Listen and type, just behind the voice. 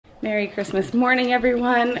Merry Christmas morning,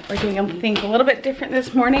 everyone. We're doing things a little bit different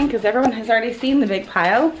this morning because everyone has already seen the big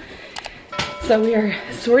pile. So we are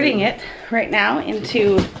sorting it right now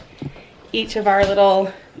into each of our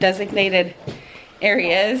little designated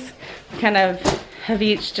areas. We kind of have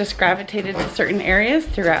each just gravitated to certain areas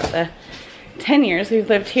throughout the 10 years we've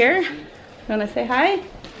lived here. You want to say hi?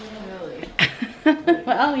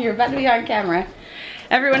 Well, you're about to be on camera.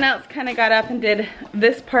 Everyone else kind of got up and did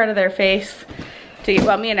this part of their face to get,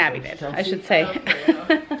 well, me and Abby did, I should say,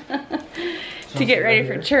 to get ready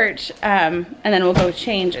for church. And then we'll go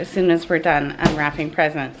change as soon as we're done unwrapping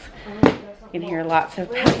presents. You can hear lots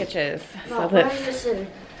of packages. So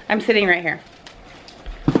I'm sitting right here.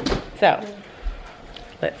 So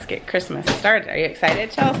let's get Christmas started. Are you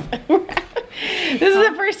excited, Chelsea? This is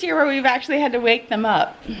the first year where we've actually had to wake them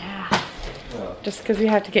up. Yeah. Just because we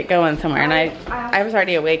have to get going somewhere. And I was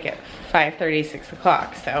already awake at 5:30, 6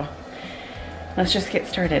 o'clock. So let's just get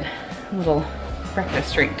started. A little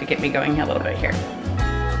breakfast drink to get me going a little bit here.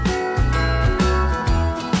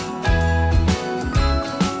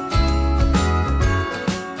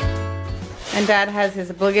 And Dad has his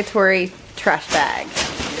obligatory trash bag.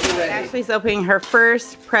 Ashley's opening her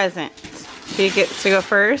first present. She gets to go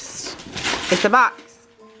first. It's a box.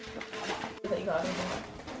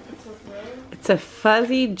 It's a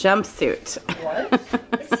fuzzy jumpsuit. What?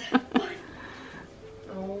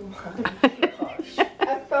 Oh my gosh.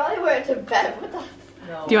 I'd probably wear it to bed with us.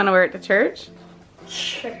 No. Do you want to wear it to church?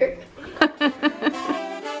 Sure.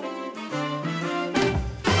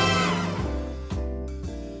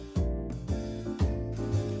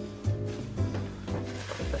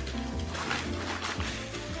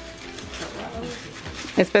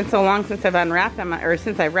 It's been so long since I've unwrapped them, or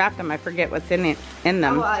since I've wrapped them, I forget what's in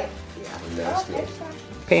them. Oh, yeah.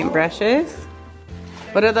 Paint brushes.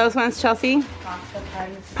 What are those ones, Chelsea?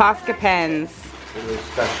 Posca pens. They're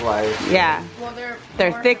specialized. Yeah. Well,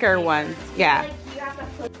 they're thicker ones. Yeah.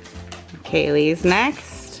 Kaylee's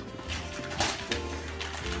next.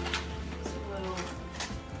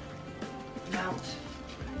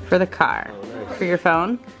 For the car. For your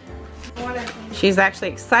phone. She's actually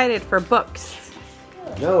excited for books.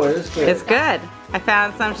 No, it is good. It's good. I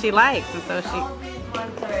found some she likes, and so she.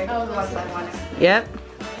 Oh, the ones I wanted. Yep.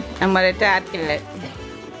 And what did Dad get?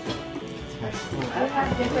 I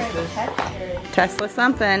have different textures. Tesla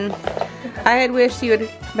something. I had wished you had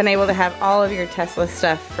been able to have all of your Tesla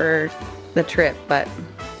stuff for the trip, but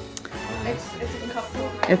It's a cup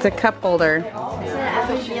holder. it's a cup holder.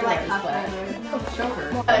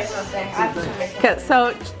 Okay,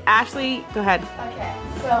 so Ashley, go ahead. Okay,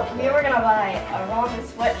 so we were gonna buy a ramen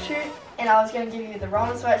sweatshirt, and I was gonna give you the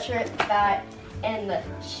ramen sweatshirt, that, and the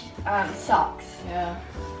socks. Yeah.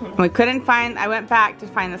 We couldn't find, I went back to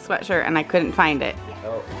find the sweatshirt and I couldn't find it.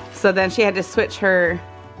 Oh. So then she had to switch her,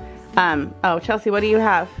 oh, Chelsea, what do you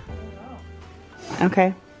have?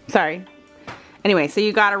 Okay, sorry. Anyway, so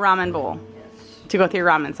you got a ramen bowl to go with your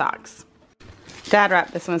ramen socks. Dad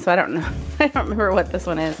wrapped this one, so I don't know. I don't remember what this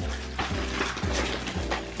one is.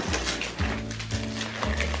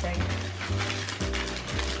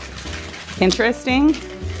 Interesting.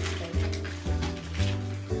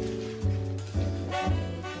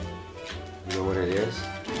 You know what it is?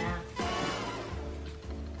 Yeah.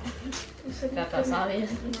 That's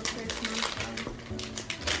obvious.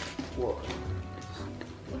 What?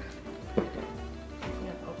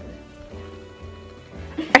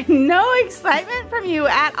 No excitement from you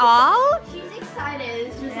at all? She's excited.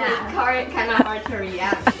 It's just like kind of hard to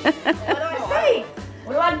react. What do I say?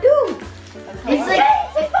 What do I do? It's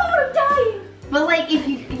like I'm dying. But like if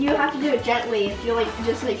you have to do it gently. If you like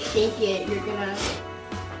just like shake it, you're gonna.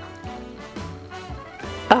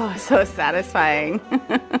 Oh, so satisfying.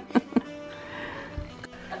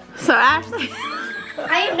 So Ashley.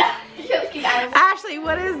 I am not joking. Ashley,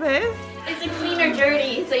 what is this? It's a clean or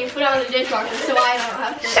dirty, so you put it on the dishwasher, so I don't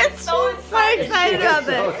have to. She's so excited about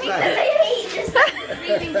this. Because I hate just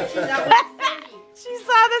leaving dishes out when it's dirty. She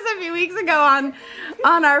saw this a few weeks ago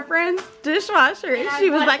on our friend's dishwasher, and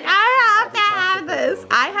she was like, I have to have this.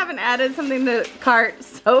 I haven't added something to the cart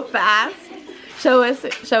so fast. Show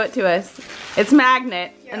it to us. It's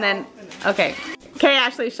magnet, and then, okay. Okay,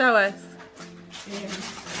 Ashley, show us.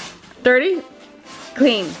 Dirty?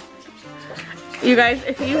 Clean. You guys,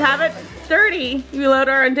 if you have it dirty, you load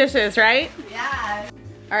our own dishes, right? Yeah.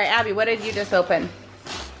 All right, Abby, what did you just open?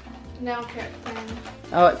 No, okay.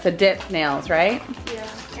 Oh, it's the dip nails, right? Yeah.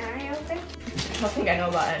 Can I open? I don't think I know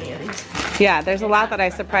about any of these. Yeah, there's a lot that I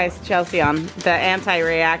surprised Chelsea on. The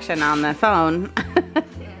anti-reaction on the phone. Oh,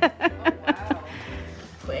 wow.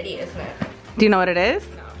 Pretty, isn't it? Do you know what it is?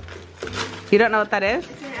 No. You don't know what that is?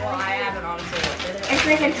 Well, I haven't honestly looked at it.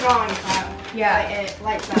 It's like a drawing pad. Yeah,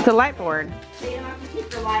 like that. It's a light board. So you don't have to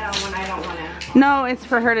keep your light on when I don't want to. No, it's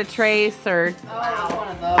for her to trace or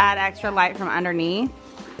Oh, add extra light from underneath.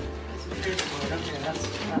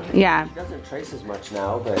 Yeah. It doesn't trace as much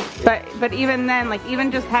now, but But even then, like even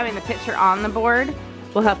just having the picture on the board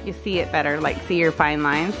will help you see it better, like see your fine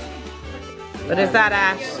lines. What is that,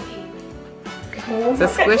 Ash? It's a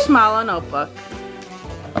Squishmallow notebook.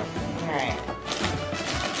 Alright.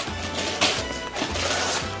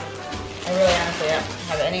 I really honestly don't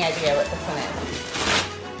have any idea what this one is.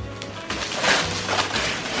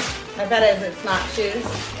 I bet it's not shoes.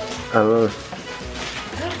 I don't know.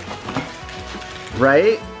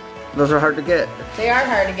 Right? Those are hard to get. They are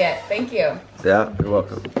hard to get. Thank you. Yeah, you're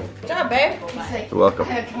welcome. Good job, babe. You're welcome.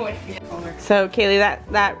 So Kaylee,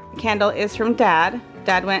 that candle is from Dad.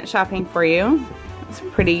 Dad went shopping for you. It's a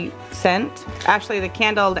pretty scent. Actually, the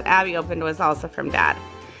candle that Abby opened was also from Dad.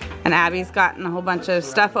 And Abby's gotten a whole bunch of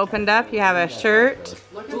stuff opened up. You have a shirt.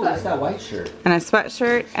 Ooh, it's that white shirt. And a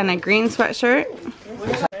sweatshirt and a green sweatshirt.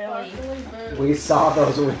 We saw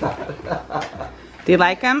those. Do you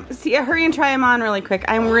like them? See, hurry and try them on really quick.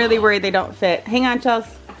 I'm really worried they don't fit. Hang on,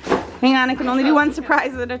 Chelsea. Hang on, I can only do one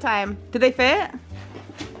surprise at a time. Did they fit?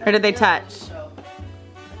 Or did they touch?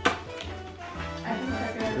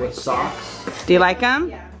 With socks? Do you like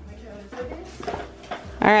them?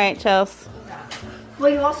 All right, Chelsea. Well,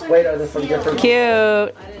 you also Wait, are they from different?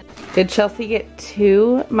 Cute. Did Chelsea get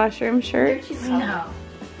 2 mushroom shirts? No.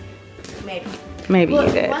 Maybe. Maybe Look,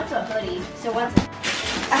 you did. one's a hoodie, so one's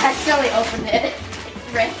I accidentally opened it.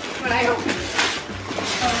 Right when I opened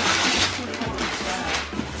it.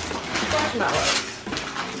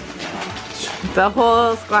 It's a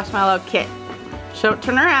whole Squishmallow kit.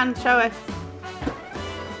 Turn around, show us.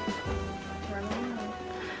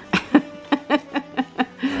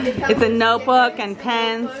 It's a notebook and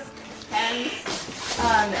pens. Tape,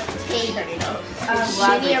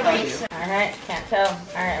 mini eraser. Alright, can't tell.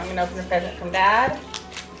 Alright, I'm gonna open the present from Dad.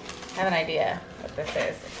 I have an idea what this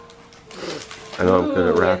is. I know I'm good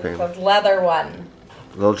at wrapping. It's a leather one.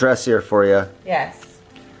 A little dressier for you. Yes.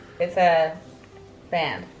 It's a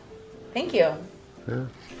band. Thank you. Yeah.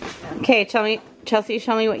 Okay, Chelsea,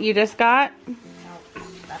 show me what you just got.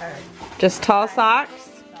 Just tall socks.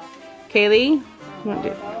 Kaylee? What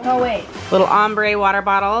do- Oh, wait. Little ombre water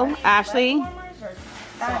bottle. Ashley? No,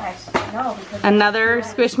 because Another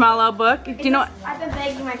Squishmallow book. Do you know I've been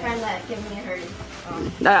begging my friend to give me a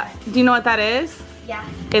hoodie. do you know what that is? Yeah.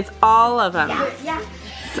 It's all of them. Yeah.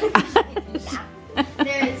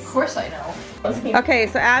 There's. Of course I know. Okay,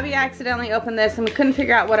 so Abby accidentally opened this and we couldn't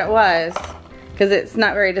figure out what it was because it's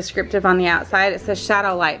not very descriptive on the outside. It says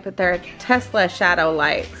shadow light, but they're Tesla shadow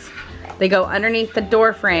lights. They go underneath the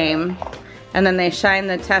door frame and then they shine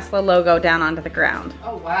the Tesla logo down onto the ground.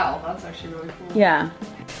 Oh wow, that's actually really cool. Yeah.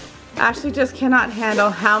 Ashley just cannot handle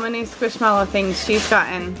how many Squishmallow things she's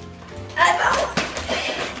gotten.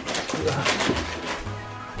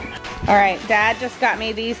 Alright, Dad just got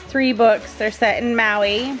me these 3 books. They're set in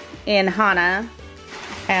Maui, in Hana.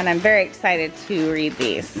 And I'm very excited to read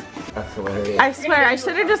these. That's the way it is. I swear, I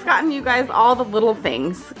should have just gotten you guys all the little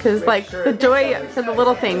things. Because like, the joy for the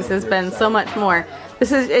little things has been so much more.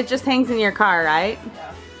 It just hangs in your car, right?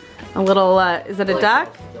 A little, is it a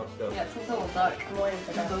duck? Yeah, it's a little duck. I'm waiting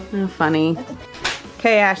for that. Oh, funny.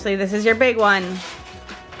 Okay, Ashley, this is your big one.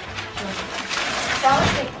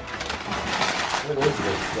 What is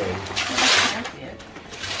this thing?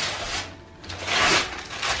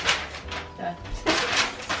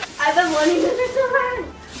 I've been wanting this for so long.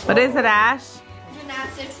 What is it, Ash?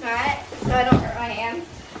 Gymnastics mat, so I don't hurt my hand.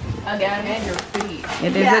 Again, and your feet.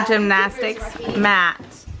 It is a gymnastics mat.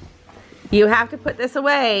 You have to put this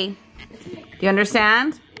away. Do you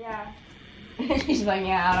understand? Yeah. She's like,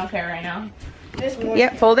 yeah, I don't care right now. There's more.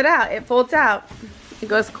 Yep, fold it out. It folds out. It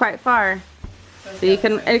goes quite far. So you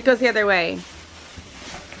can, it goes the other way.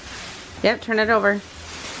 Yep, turn it over.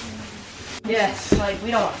 Yes, like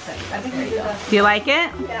we don't want to say. I think we did that. Do you like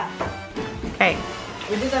it? Yeah. Okay.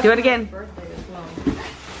 We did that Do it for again. my birthday as well.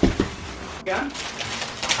 Yeah?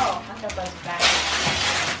 Oh, I thought that was back.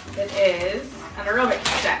 It is an aerobic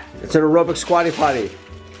step. It's an aerobic squatty potty.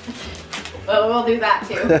 Well, we'll do that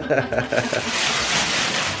too.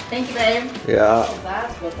 Thank you, babe. Yeah. Oh,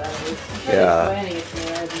 that's what that is. Yeah. Explaining it to me,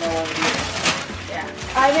 I have no idea. Yeah.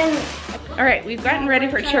 I've been. All right, we've gotten ready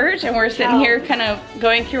for church and we're sitting here kind of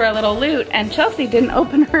going through our little loot and Chelsea didn't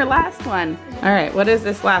open her last one. All right, what is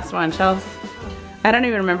this last one, Chelsea? I don't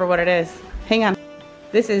even remember what it is. Hang on.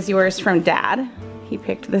 This is yours from Dad. He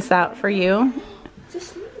picked this out for you.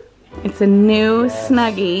 It's a new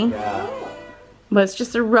Snuggie, Yeah. but it's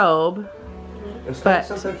just a robe. It's But-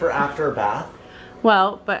 something for after a bath.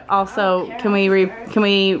 Well, but also, can we,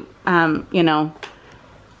 you know,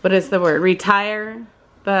 what is the word? Retire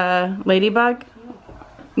the ladybug?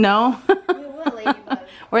 No? What ladybug?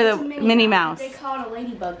 Or the Minnie Mouse. They call it a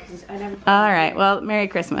ladybug because I never. All right. Well, Merry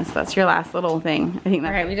Christmas. That's your last little thing. I think.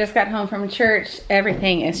 All right. We just got home from church.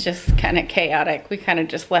 Everything is just kind of chaotic. We kind of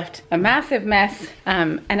just left a massive mess.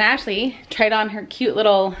 And Ashley tried on her cute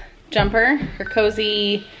little jumper, her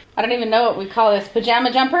cozy. I don't even know what we call this,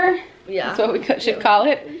 pajama jumper. Yeah. That's what we should call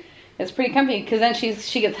it. It's pretty comfy because then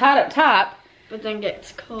she gets hot up top. But then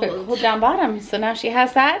gets cold. But cold down bottom. So now she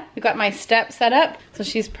has that. We've got my step set up. So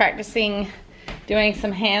she's practicing doing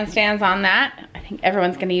some handstands on that. I think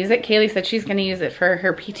everyone's gonna use it. Kaylee said she's gonna use it for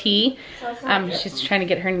her PT. She's trying to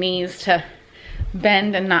get her knees to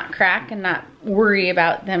bend and not crack and not worry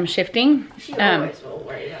about them shifting. She always will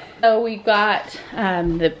worry about it. So we've got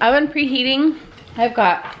the oven preheating. I've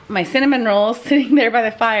got my cinnamon rolls sitting there by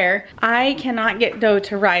the fire. I cannot get dough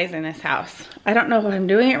to rise in this house. I don't know if I'm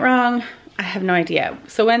doing it wrong. I have no idea.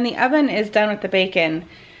 So when the oven is done with the bacon,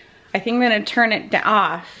 I think I'm gonna turn it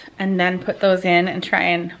off and then put those in and try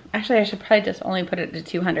and, actually I should probably just only put it to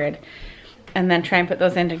 200 and then try and put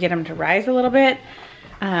those in to get them to rise a little bit.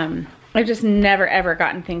 I've just never ever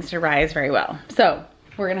gotten things to rise very well. So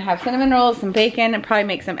we're gonna have cinnamon rolls, some bacon, and probably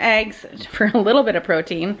make some eggs for a little bit of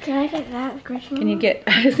protein. Can I get that, Christmas? Can you get,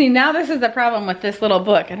 see now this is the problem with this little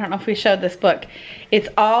book. I don't know if we showed this book. It's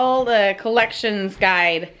all the collections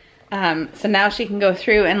guide. So now she can go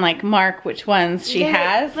through and like mark which ones she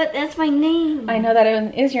has. But that's my name. I know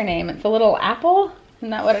that is your name. It's a little apple.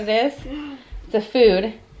 Isn't that what it is? It's a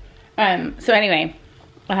food. So anyway,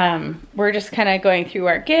 we're just kind of going through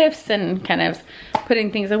our gifts and kind of putting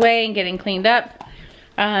things away and getting cleaned up.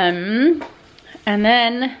 And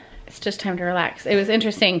then it's just time to relax. It was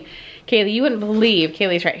interesting. Kaylee, you wouldn't believe,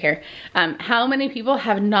 Kaylee's right here, how many people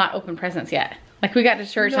have not opened presents yet. Like we got to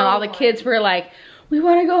church and all the kids were like, we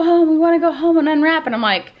want to go home and unwrap. And I'm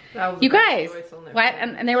like, you guys, what?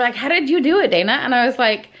 And they were like, how did you do it, Dana? And I was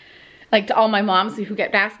like to all my moms who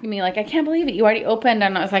kept asking me, like, I can't believe it, you already opened.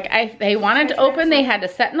 And I was like, they wanted to open, they had to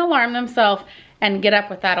set an alarm themselves and get up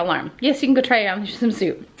with that alarm. Yes, you can go try on some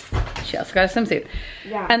soup. She also got a swimsuit.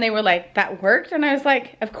 Yeah. And they were like, that worked? And I was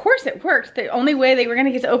like, of course it worked. The only way they were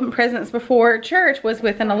gonna get to open presents before church was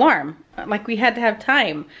with an alarm. Like we had to have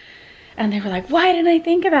time. And they were like, why didn't I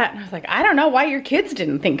think of that? And I was like, I don't know why your kids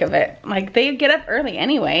didn't think of it. Like they get up early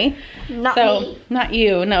anyway. Not me. Not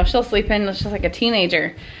you. No, she'll sleep in. It's just like a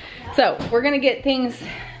teenager. So we're gonna get things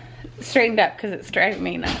straightened up because it's driving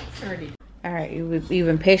me nuts. All right, we've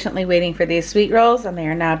been patiently waiting for these sweet rolls and they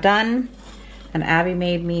are now done. And Abby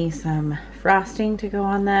made me some frosting to go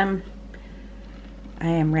on them. I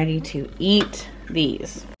am ready to eat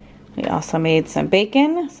these. We also made some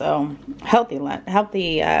bacon, so healthy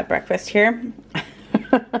breakfast here.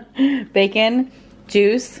 Bacon,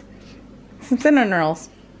 juice, some cinnamon rolls.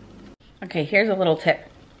 Okay, here's a little tip.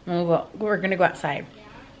 We're gonna go outside.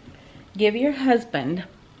 Give your husband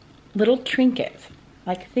little trinkets,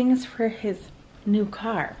 like things for his new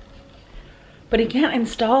car. But he can't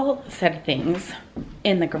install said things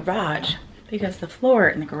in the garage because the floor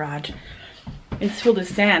in the garage is filled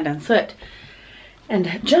with sand and soot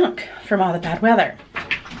and junk from all the bad weather.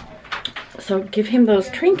 So give him those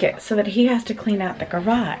trinkets so that he has to clean out the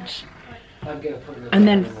garage. And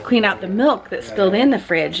then clean out the milk that spilled in the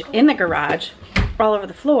fridge, in the garage, all over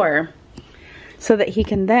the floor, so that he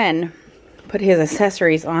can then put his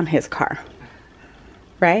accessories on his car.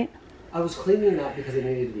 Right? I was cleaning that because it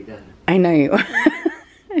needed to be done. I know you.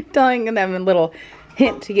 I'm telling them a little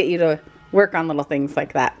hint to get you to work on little things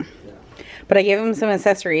like that. Yeah. But I gave him some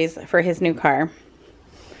accessories for his new car.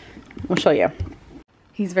 We'll show you.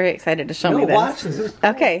 He's very excited to show me this. Watch this.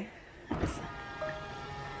 Okay.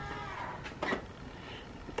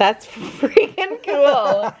 That's freaking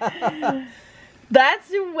cool.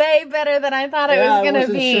 That's way better than I thought it was going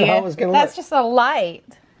to be. That's just a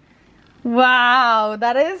light. Wow,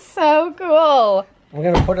 that is so cool. We're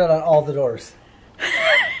going to put it on all the doors.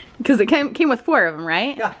 Because it came with 4 of them,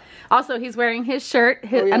 right? Yeah. Also, he's wearing his shirt,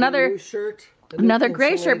 another new shirt, another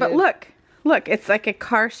gray shirt, but look, it's like a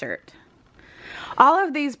car shirt. All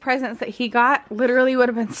of these presents that he got literally would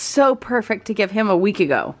have been so perfect to give him a week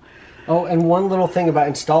ago. Oh, and one little thing about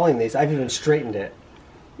installing these, I've even straightened it.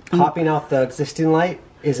 Popping out the existing light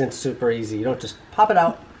isn't super easy. You don't just pop it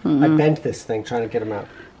out. I bent this thing trying to get them out.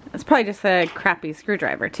 It's probably just a crappy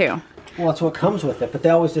screwdriver too. Well, that's what comes with it, but they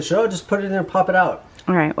always just show, just put it in and pop it out.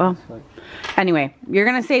 All right, well, anyway, you're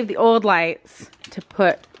going to save the old lights to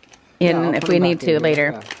put in if we need to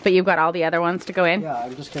later. Yeah. But you've got all the other ones to go in? Yeah,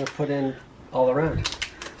 I'm just going to put in all around.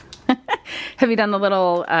 Have you done the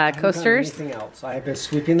little coasters? Anything else? I have been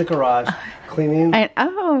sweeping the garage, cleaning.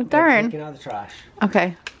 Oh, darn. Taking out the trash.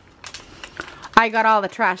 Okay. I got all the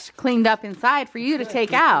trash cleaned up inside for you to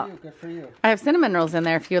take out. Good for you. I have cinnamon rolls in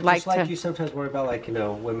there if you'd like to. Just like you sometimes worry about, like, you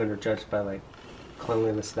know, women are judged by, like,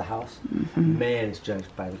 cleanliness of the house. Man is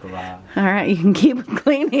judged by the garage. All right, you can keep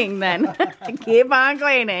cleaning then. Keep on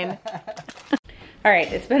cleaning. All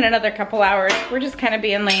right, it's been another couple hours. We're just kind of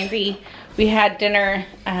being lazy. We had dinner,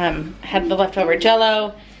 had the leftover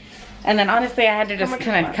Jell-O, and then honestly, I had to just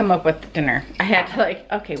kind of come up with dinner. I had to like,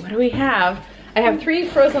 okay, what do we have? I have 3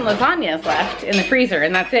 frozen lasagnas left in the freezer,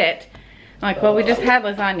 and that's it. I'm like, well, we just had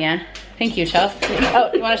lasagna. Thank you, Chelsea. Oh,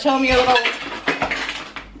 you want to show them your little,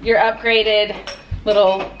 your upgraded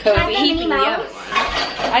little cozy? Minnie Mouse?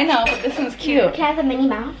 I know, but this one's cute. Can I have a Minnie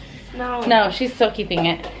Mouse? No. No, she's still keeping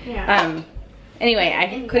it. Yeah. Anyway,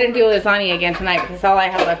 I couldn't do lasagna again tonight because all I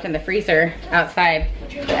have left in the freezer outside,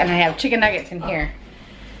 and I have chicken nuggets in here.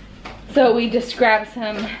 So we just grabbed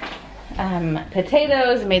some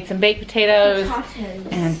potatoes, made some baked potatoes,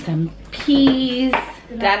 and some peas.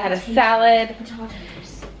 Dad had a salad,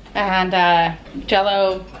 and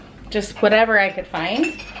Jell-O, just whatever I could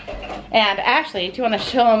find. And Ashley, do you want to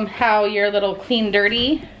show them how your little clean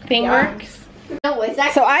dirty thing works? No, is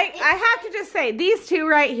that So I have to just say, these two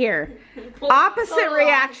right here, opposite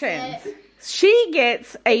reactions. She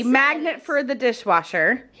gets a magnet for the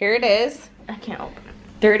dishwasher. Here it is. I can't open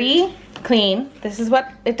it. Dirty, clean. This is what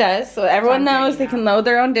it does. So everyone knows they can load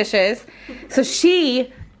their own dishes. So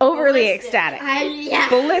she overly ecstatic.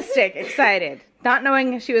 Ballistic excited. Not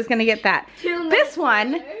knowing she was going to get that. This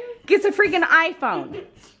one gets a freaking iPhone.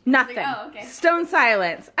 Nothing. Oh, okay. Stone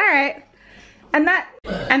silence. All right. And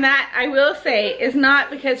that I will say is not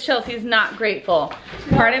because Chelsea's not grateful.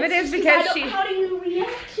 Part of it is because How do you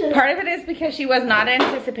react to that? part of it is because she was not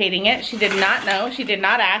anticipating it. She did not know. She did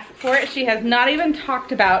not ask for it. She has not even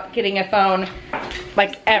talked about getting a phone,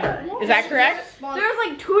 like, ever. Is that correct? There's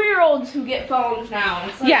like 2-year-olds who get phones now.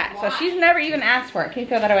 It's like, Yeah, why? so she's never even asked for it. Can you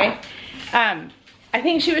throw that away? I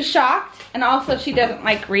think she was shocked, and also she doesn't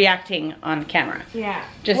like reacting on camera. Yeah.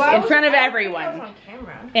 Just Well, in front of I don't think everyone. I was on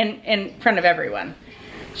camera. In front of everyone.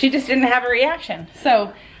 She just didn't have a reaction.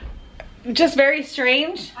 So, just very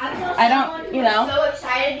strange. I don't, you know. So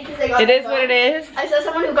excited because they got It is what it is. I saw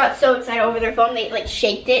someone who got so excited over their phone they like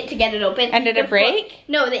shaked it to get it open. And did it break?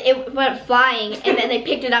 No, it went flying and then they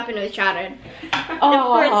picked it up and it was shattered.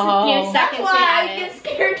 Oh. For a few That's seconds why I we had get it.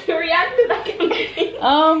 scared to react to that kind of thing.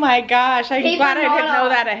 Oh my gosh, I'm Paper glad I didn't know model.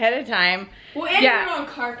 that ahead of time. Well, and Yeah. we're on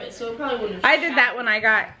carpet, so it probably wouldn't have I did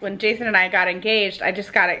that when Jason and I got engaged. I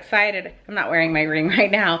just got excited. I'm not wearing my ring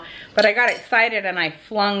right now, but I got excited and I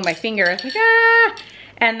flung my finger. I was like, ah!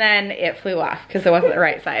 And then it flew off because it wasn't the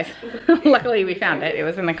right size. Luckily we found it. It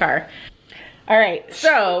was in the car. All right,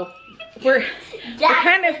 so we're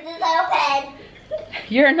kind of,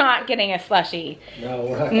 you're not getting a slushie. No,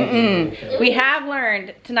 we're not going to. We have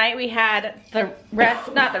learned, tonight we had the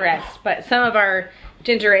rest, not the rest, but some of our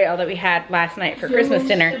ginger ale that we had last night for Christmas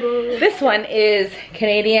dinner. This one is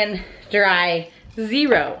Canadian Dry,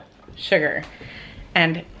 0 sugar.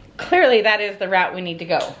 And clearly that is the route we need to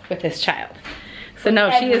go with this child. So no,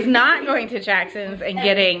 she is not going to Jackson's and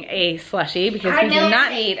getting a slushie because we do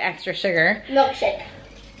not need extra sugar. Milkshake.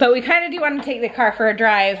 But we kind of do want to take the car for a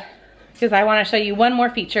drive because I want to show you one more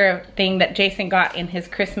feature thing that Jason got in his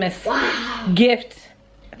Christmas gift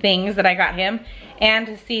things that I got him, and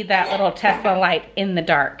to see that little Tesla light in the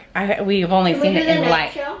dark. We've only seen it in the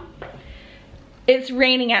light. It's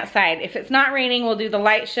raining outside. If it's not raining, we'll do the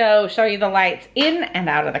light show, show you the lights in and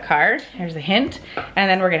out of the car. Here's a hint, and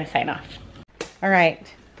then we're gonna sign off. All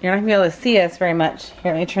right, you're not gonna be able to see us very much.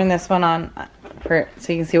 Here, let me turn this one on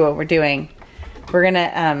so you can see what we're doing. We're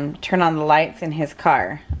gonna turn on the lights in his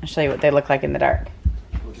car. I'll show you what they look like in the dark.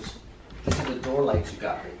 This is the door lights you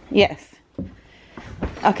got. Yes.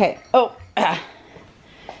 Okay. Oh.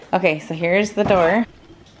 Okay, so here's the door.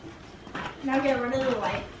 Now get rid of the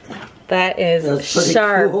light. That is That's pretty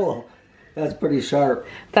sharp. cool. That's pretty sharp.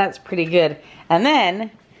 That's pretty good. And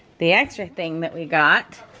then the extra thing that we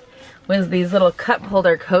got was these little cup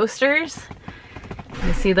holder coasters.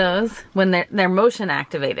 You see those? When they're motion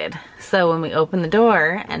activated. So when we open the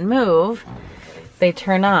door and move, they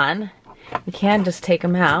turn on. We can just take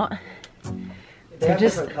them out. They have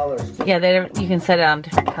just different colors. Yeah, you can set it on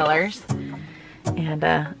different colors. And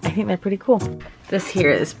I think they're pretty cool. This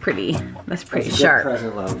here is pretty, that's pretty That's a sharp. Good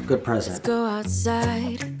present, love. Good present. Let's go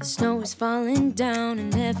outside, the snow is falling down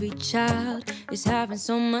and every child is having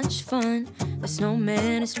so much fun. The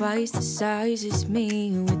snowman is twice the size as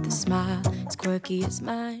me with a smile as quirky as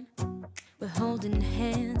mine. We're holding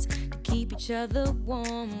hands keep each other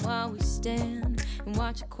warm while we stand and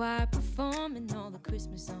watch a choir performing all the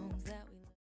Christmas songs.